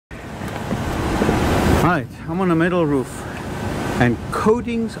Alright, I'm on a metal roof, and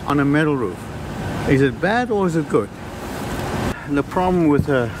coatings on a metal roof, is it bad or is it good? And the problem with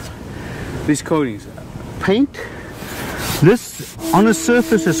these coatings, paint, this on the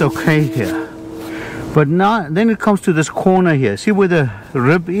surface is okay here, but now then it comes to this corner here. See where the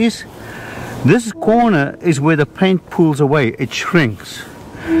rib is? This corner is where the paint pulls away, it shrinks,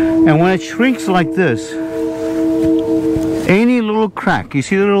 and when it shrinks like this, any little crack, you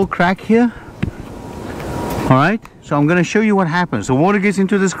see the little crack here? Alright, so I'm going to show you what happens. The water gets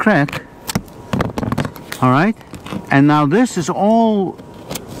into this crack. Alright, and now this is all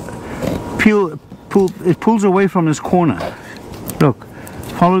it pulls away from this corner. Look,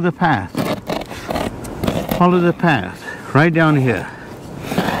 follow the path. Follow the path right down here.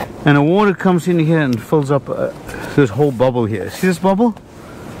 And the water comes in here and fills up this whole bubble here. See this bubble?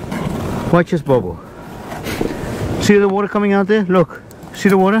 Watch this bubble. See the water coming out there? Look, see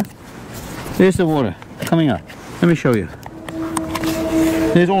the water? There's the water coming out. Let me show you.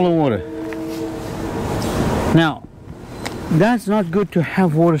 There's all the water. Now, that's not good to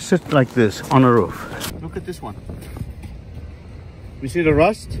have water sit like this on a roof. Look at this one. You see the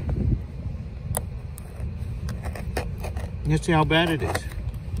rust? Let's see how bad it is.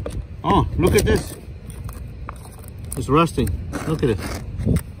 Oh, look at this. It's rusting. Look at it.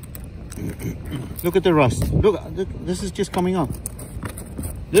 Look at the rust. Look, this is just coming up.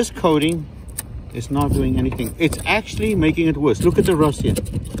 This coating is not doing anything. It's actually making it worse. Look at the rust here.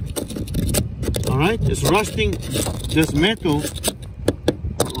 Alright, it's rusting this metal,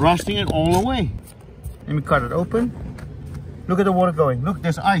 rusting it all away. Let me cut it open. Look at the water going. Look,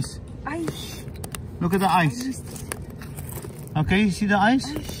 there's ice. Ice. Look at the ice. Okay, you see the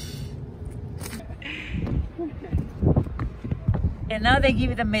ice? And now they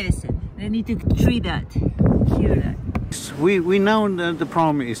give you the medicine. They need to treat that, cure that. We know that the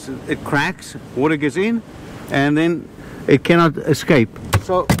problem is it cracks, water gets in, and then it cannot escape.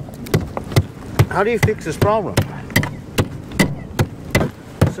 So, how do you fix this problem?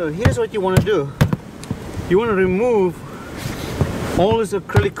 So here's what you want to do. You want to remove all this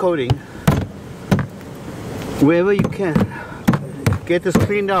acrylic coating wherever you can. Get this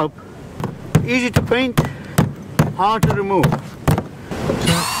cleaned up. Easy to paint, hard to remove.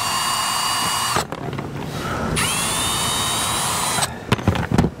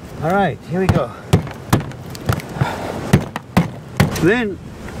 Alright, here we go. Then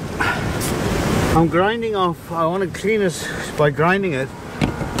I'm grinding off. I want to clean this by grinding it.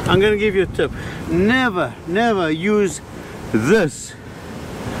 I'm going to give you a tip. Never use this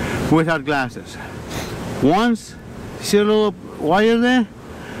without glasses. Once, see a little wire there?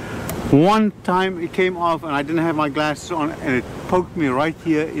 One time it came off and I didn't have my glasses on and it poked me right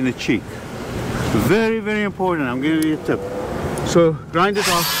here in the cheek. Very, very important. I'm giving you a tip. So grind it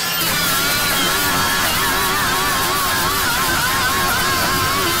off.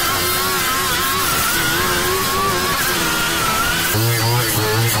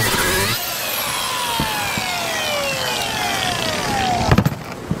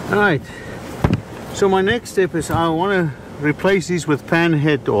 Alright, so my next step is I want to replace these with pan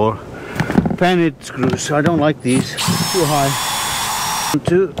head screws. I don't like these, too high. 1,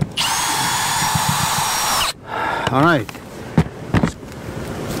 2. Alright,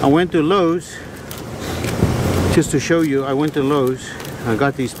 I went to Lowe's, just to show you, I went to Lowe's, I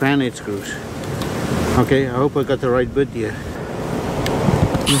got these pan head screws. Okay, I hope I got the right bit here.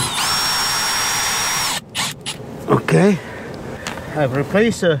 Okay. I've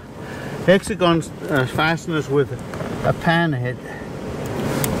replaced a hexagon fasteners with a pan head.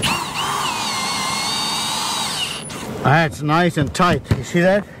 That's nice and tight. You see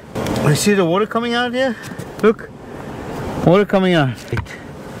that? You see the water coming out here? Look, water coming out.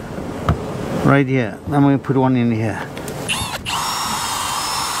 Right here. I'm going to put one in here.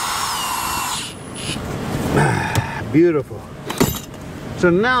 Beautiful. So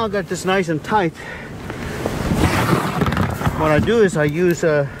now that it's nice and tight, what I do is I use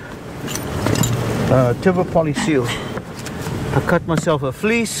a Super Silicone Seal. I cut myself a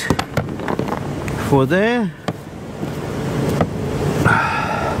fleece for there.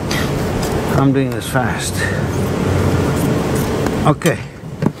 I'm doing this fast. Okay,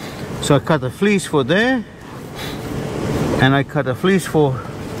 so I cut a fleece for there, and I cut a fleece for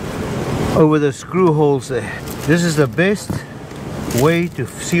over the screw holes there. This is the best way to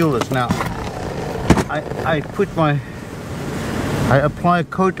seal this. Now, I apply a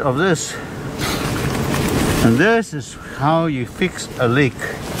coat of this, and this is how you fix a leak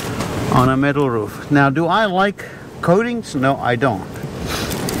on a metal roof. Now, do I like coatings? No, I don't.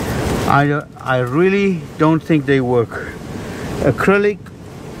 I really don't think they work. Acrylic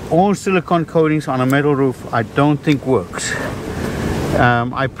all silicone coatings on a metal roof I don't think works.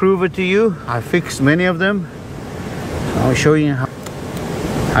 I prove it to you. I fixed many of them. I'll show you how.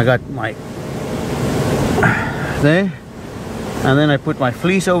 I got my there, and then I put my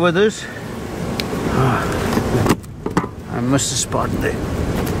fleece over this. I missed a spot there.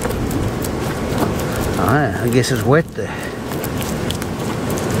 I guess it's wet there.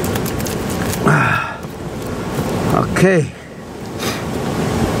 Okay.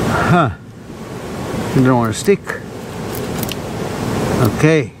 You don't want to stick.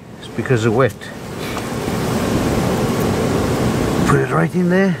 Okay, it's because it's wet. Put it right in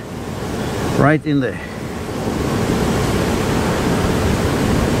there. Right in there.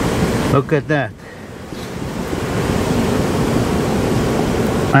 Look at that.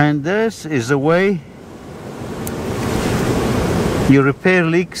 And this is the way you repair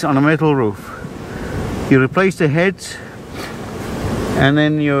leaks on a metal roof. You replace the heads, and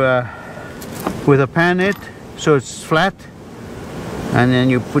then you with a panhead so it's flat, and then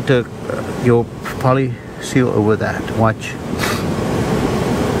you put your poly seal over that. Watch.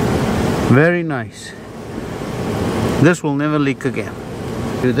 Very nice. This will never leak again.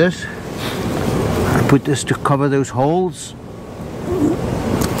 Do this. I put this to cover those holes.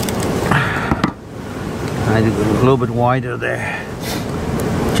 I do it a little bit wider there.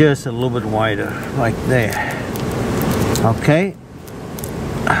 Just a little bit wider, like there. Okay.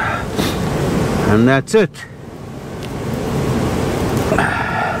 And that's it.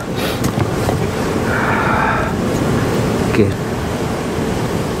 Okay.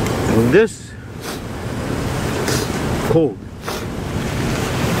 And this cold.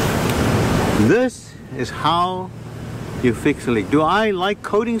 This is how you fix a leak. Do I like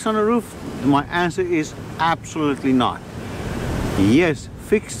coatings on a roof? My answer is absolutely not. Yes,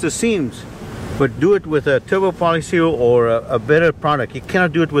 fix the seams, but do it with a turbo poly seal or a better product. You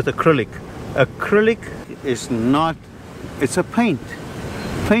cannot do it with acrylic. Acrylic is not, it's a paint.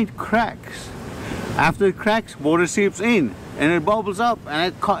 Paint cracks. After it cracks, water seeps in and it bubbles up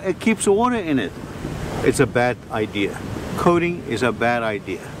and it keeps the water in it. It's a bad idea. Coating is a bad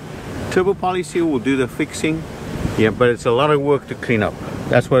idea. Turbo poly seal will do the fixing, yeah, but it's a lot of work to clean up.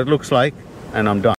 That's what it looks like, and I'm done.